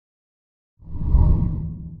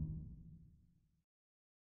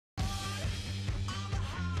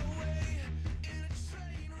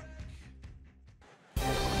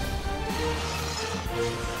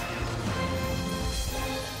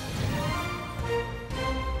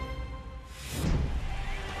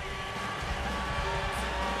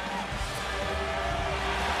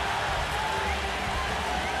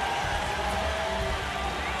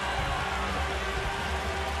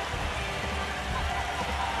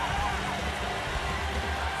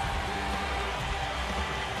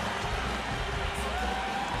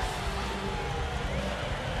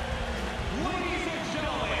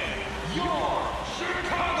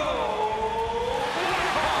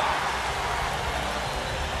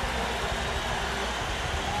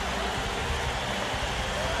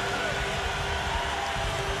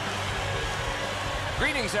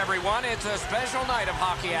Greetings, everyone. It's a special night of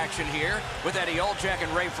hockey action here with Eddie Olczyk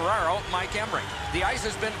and Ray Ferraro, Mike Emrick. The ice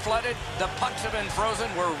has been flooded, the pucks have been frozen.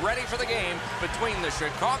 We're ready for the game between the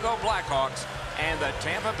Chicago Blackhawks and the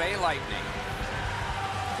Tampa Bay Lightning.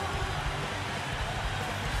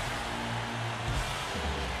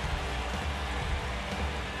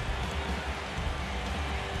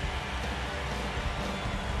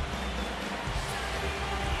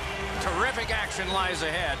 Terrific action lies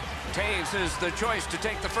ahead. Taves is the choice to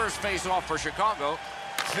take the first face-off for Chicago.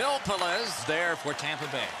 Phil Pelez there for Tampa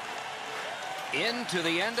Bay. Into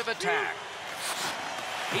the end of attack.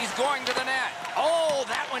 He's going to the net. Oh,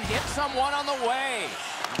 that one hit someone on the way.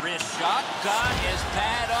 Wrist shot. Got his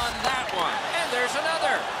pad on that one. And there's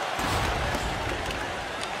another.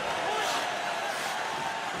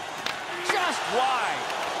 Just wide.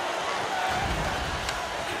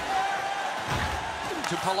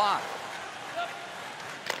 To Palat.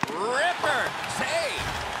 Ripper. Save.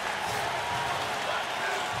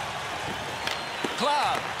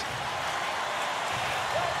 Gloved.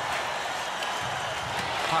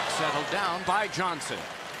 Puck settled down by Johnson.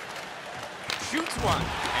 Shoots one.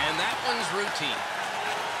 And that one's routine.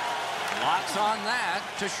 Lots on that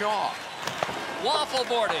to Shaw. Waffle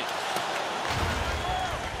boarded.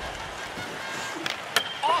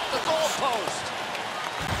 Off the goalpost.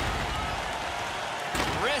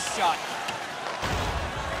 Wrist shot.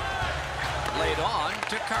 Laid on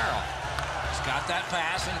to Carl. He's got that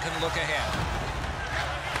pass and can look ahead.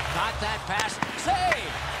 Got that pass.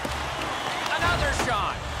 Save! Another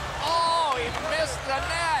shot. Oh, he missed the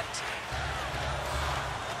net.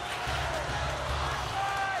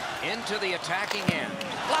 Into the attacking end.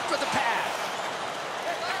 Blocked with the pass.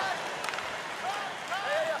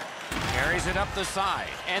 Carries it up the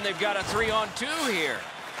side. And they've got a 3-on-2 here.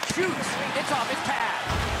 Shoots. It's off his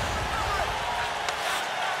pad.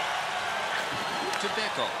 To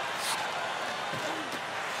Bickle.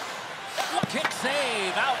 Kick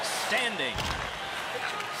save. Outstanding.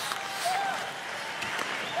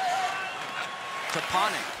 To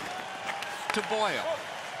Ponick. To Boyle.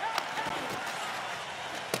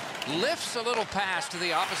 Lifts a little pass to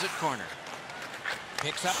the opposite corner.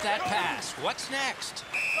 Picks up that pass. What's next?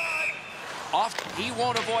 Off. He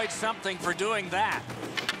won't avoid something for doing that.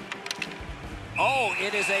 Oh,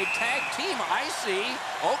 it is a tag team, I see.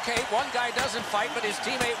 Okay, one guy doesn't fight, but his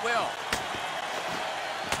teammate will.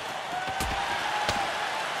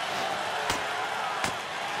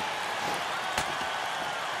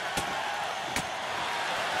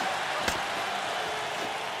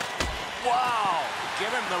 Wow, give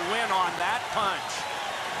him the win on that punch.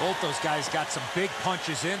 Both those guys got some big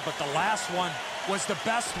punches in, but the last one was the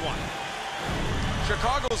best one.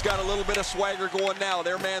 Chicago's got a little bit of swagger going now.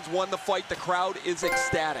 Their man's won the fight. The crowd is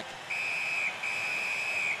ecstatic.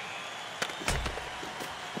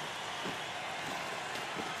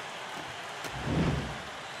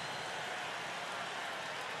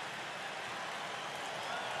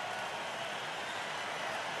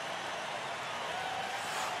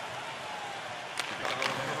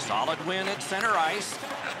 Solid win at center ice.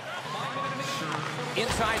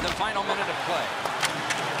 Inside the final minute of play.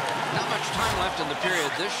 Not much time left in the period.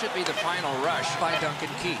 This should be the final rush by Duncan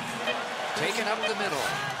Keith. Taken up the middle.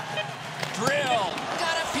 Drill.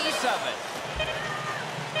 Got a piece of it.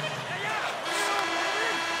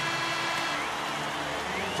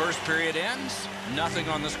 First period ends. Nothing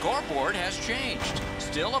on the scoreboard has changed.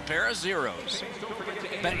 Still a pair of zeros.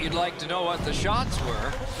 Bet you'd like to know what the shots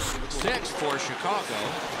were. 6 for Chicago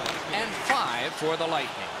and 5 for the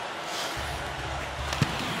Lightning.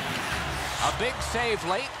 A big save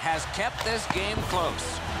late has kept this game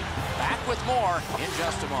close. Back with more in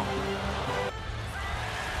just a moment.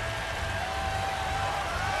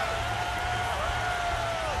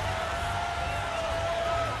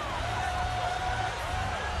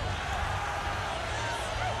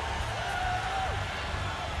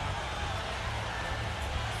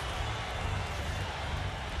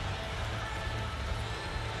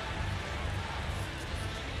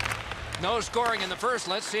 No scoring in the first.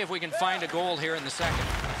 Let's see if we can find a goal here in the second.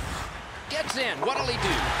 Gets in. What'll he do?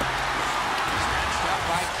 Snatched up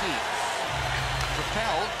by Keith.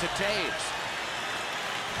 Propelled to Taves.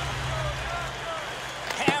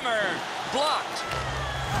 Hammered. Blocked.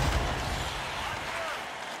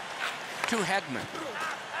 To Hedman.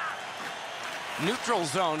 Neutral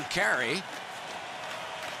zone carry.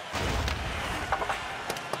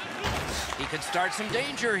 He could start some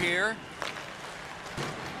danger here.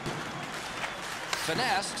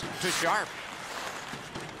 Finessed to Sharp.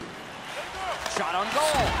 Shot on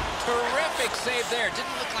goal. Terrific save there.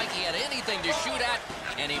 Didn't look like he had anything to shoot at,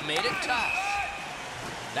 and he made it tough.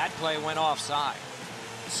 That play went offside.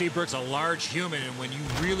 Seabrook's a large human, and when you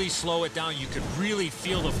really slow it down, you could really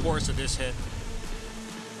feel the force of this hit.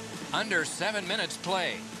 Under 7 minutes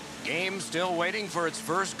play. Game still waiting for its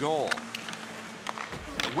first goal.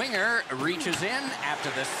 The winger reaches in after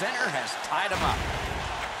the center has tied him up.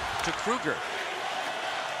 To Kruger.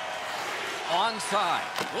 Onside.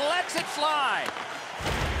 Lets it fly.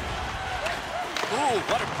 Ooh,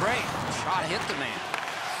 what a break. Shot hit the man.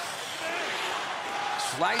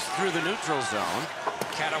 Sliced through the neutral zone.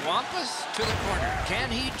 Catawampus to the corner.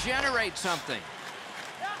 Can he generate something?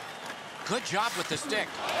 Good job with the stick.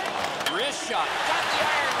 Wrist shot. Got the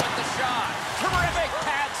iron with the shot. Terrific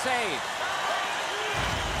pad save.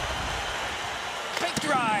 Big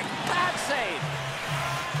drive. Pad save.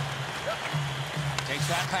 Takes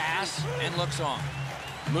that pass and looks on.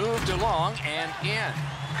 Moved along and in.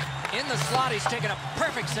 In the slot, he's taken a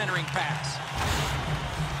perfect centering pass.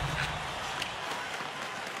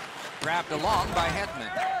 Grabbed along by Hedman.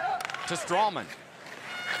 To Strawman.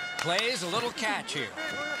 Plays a little catch here.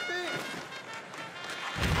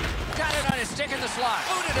 Got it on his stick in the slot.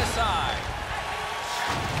 Booted aside.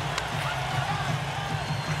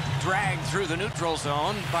 Dragged through the neutral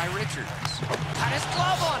zone by Richards. Got his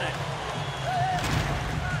glove on it.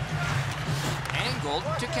 Angled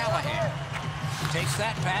to Callahan. Takes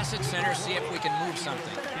that pass at center, see if we can move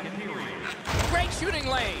something. Great shooting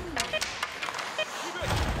lane.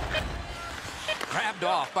 Grabbed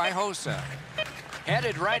off by Hossa.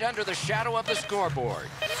 Headed right under the shadow of the scoreboard.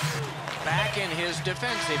 Back in his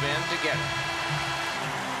defensive end to get it.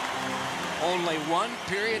 Only one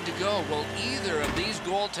period to go. Will either of these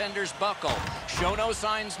goaltenders buckle? Show no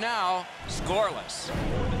signs now. Scoreless.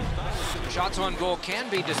 Shots on goal can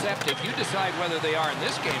be deceptive. You decide whether they are in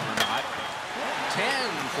this game or not. 10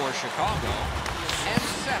 for Chicago and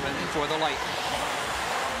 7 for the Lightning.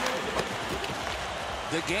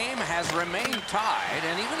 The game has remained tied,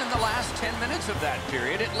 and even in the last 10 minutes of that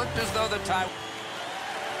period, it looked as though the tie...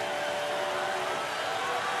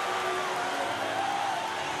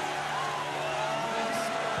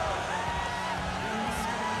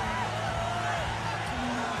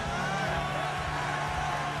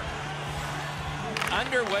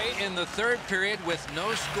 Underway in the third period with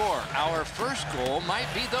no score. Our first goal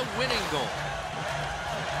might be the winning goal.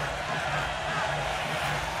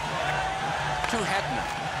 To Hedman.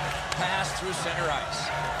 Pass through center ice.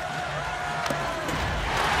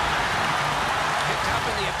 Picked up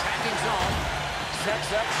in the attacking zone.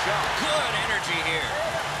 Sets up shot. Good energy here.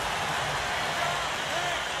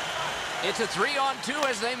 It's a 3-on-2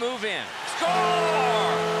 as they move in. Score!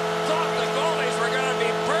 Thought the goalies were going to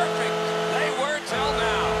be perfect. They were till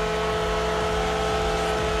now.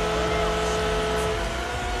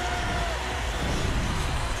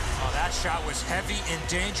 Oh, that shot was heavy and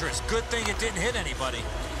dangerous. Good thing it didn't hit anybody.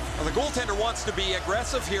 Well, the goaltender wants to be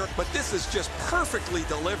aggressive here, but this is just perfectly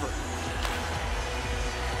delivered.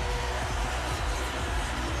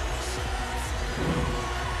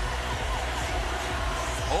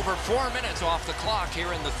 Over 4 minutes off the clock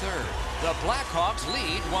here in the third. The Blackhawks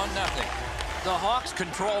lead 1-0. The Hawks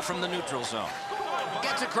control from the neutral zone.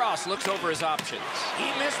 Gets across, looks over his options. He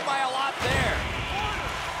missed by a lot there.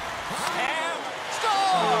 And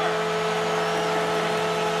score!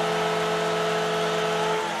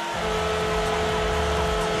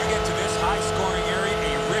 You get to this high-scoring area,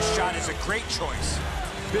 a wrist shot is a great choice.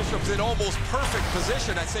 Bishop's in almost perfect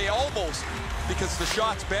position. I say almost because the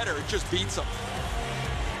shot's better. It just beats him.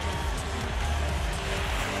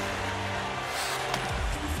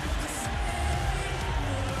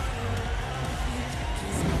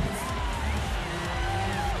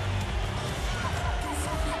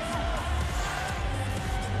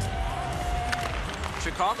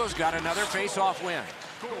 Chicago's got another face-off win.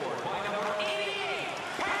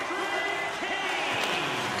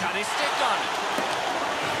 Got his stick on it.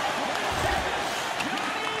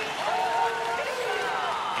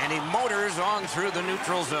 And he motors on through the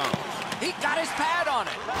neutral zone. He got his pad on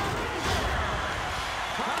it.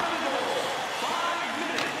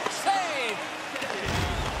 Save!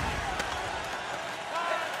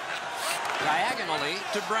 Diagonally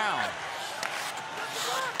to Brown.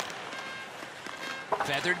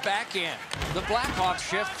 Feathered back in. The Blackhawks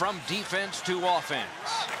shift from defense to offense.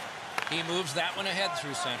 He moves that one ahead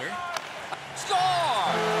through center. Score!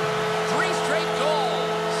 3 straight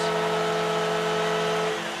goals.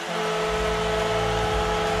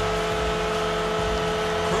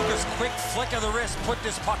 Kruger's quick flick of the wrist put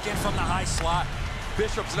this puck in from the high slot.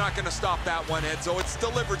 Bishop's not going to stop that one, Edzo. It's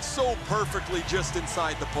delivered so perfectly just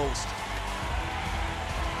inside the post.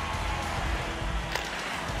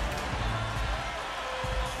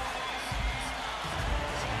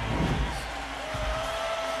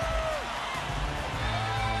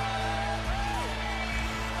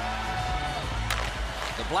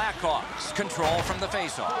 Blackhawks control from the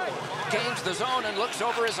faceoff. Gains the zone and looks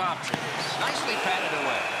over his options. Nicely patted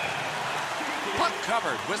away. Puck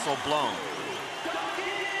covered, whistle blown.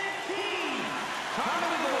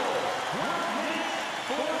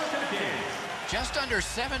 Just under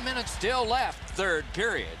 7 minutes still left, third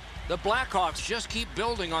period. The Blackhawks just keep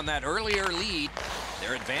building on that earlier lead.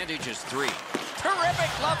 Their advantage is 3. Terrific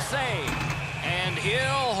glove save. And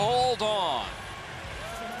he'll hold on.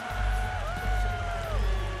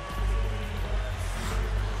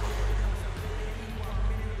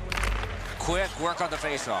 Quick work on the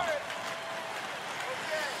faceoff.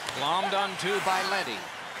 Glommed onto by Letty.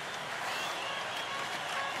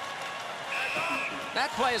 That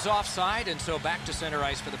play is offside, and so back to center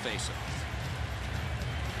ice for the faceoff.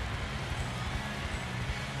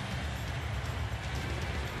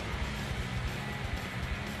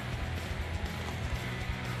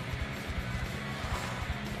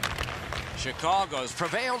 Chicago's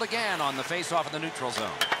prevailed again on the faceoff in the neutral zone.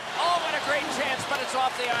 Oh, what a great chance, but it's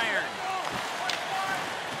off the iron.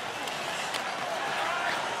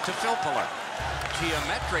 To Filppula.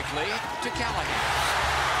 Geometrically to Callahan.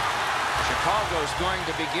 Chicago's going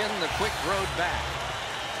to begin the quick road back.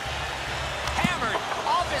 Hammered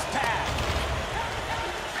off his pad.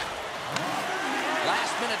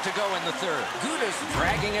 Last minute to go in the third. Gudas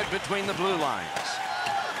dragging it between the blue lines.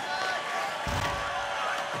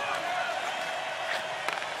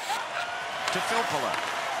 To Filppula.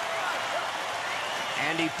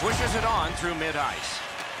 And he pushes it on through mid-ice.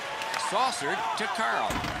 Saucered to Carl.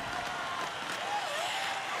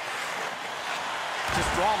 To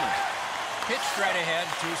Strawman. Pitched right ahead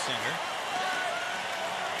through center.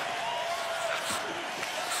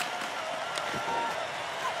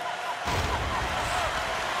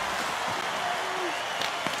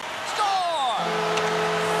 Score!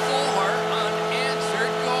 4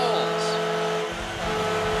 unanswered goals.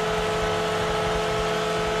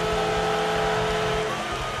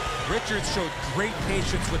 Richards showed great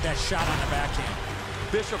patience with that shot on the backhand.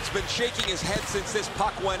 Bishop's been shaking his head since this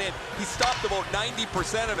puck went in. He stopped about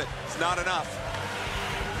 90% of it. It's not enough.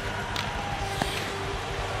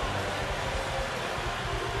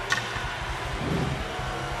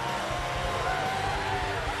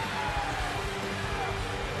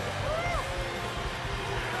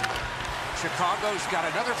 Chicago's got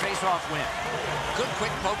another face-off win. Good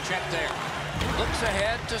quick poke check there. Looks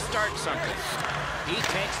ahead to start something. He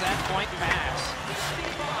takes that point pass.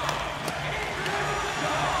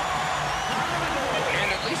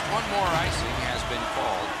 And at least one more icing has been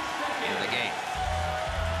called in the game.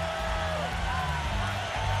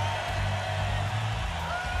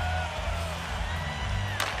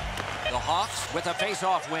 The Hawks with a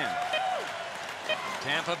face-off win.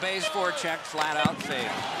 Tampa Bay's forecheck flat-out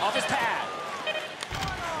failed. Off his pad.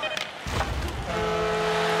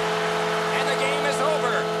 And the game is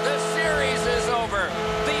over. The series is over.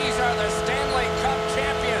 These are the Stanley Cup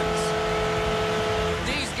champions.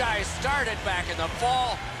 These guys started back in the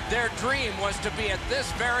fall. Their dream was to be at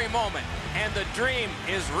this very moment, and the dream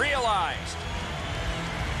is realized.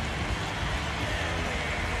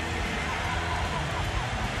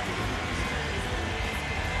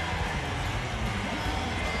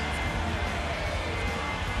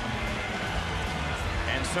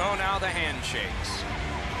 And so now the handshakes.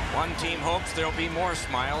 One team hopes there'll be more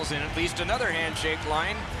smiles in at least another handshake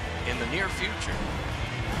line in the near future.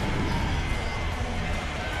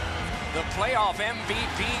 The playoff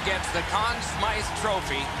MVP gets the Conn Smythe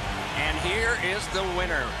Trophy, and here is the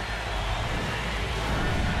winner.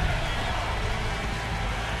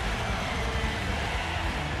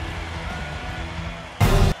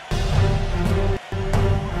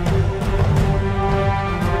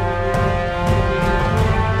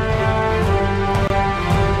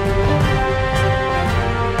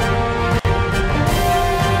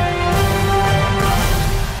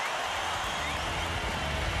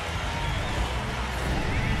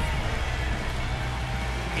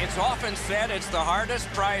 It's often said it's the hardest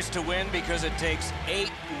prize to win because it takes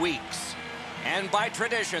 8 weeks. And by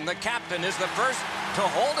tradition, the captain is the first to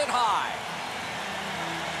hold it high.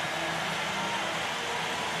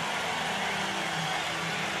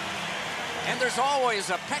 And there's always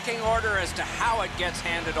a pecking order as to how it gets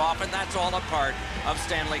handed off, and that's all a part of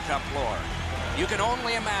Stanley Cup lore. You can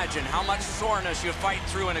only imagine how much soreness you fight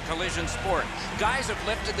through in a collision sport. Guys have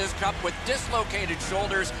lifted this cup with dislocated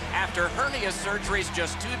shoulders after hernia surgeries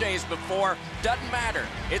just 2 days before. Doesn't matter.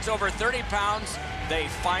 It's over 30 pounds. They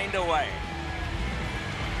find a way.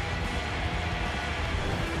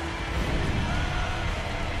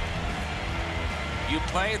 You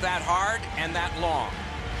play that hard and that long.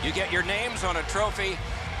 You get your names on a trophy,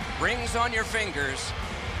 rings on your fingers,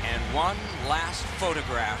 And one last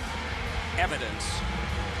photograph, evidence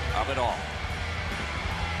of it all.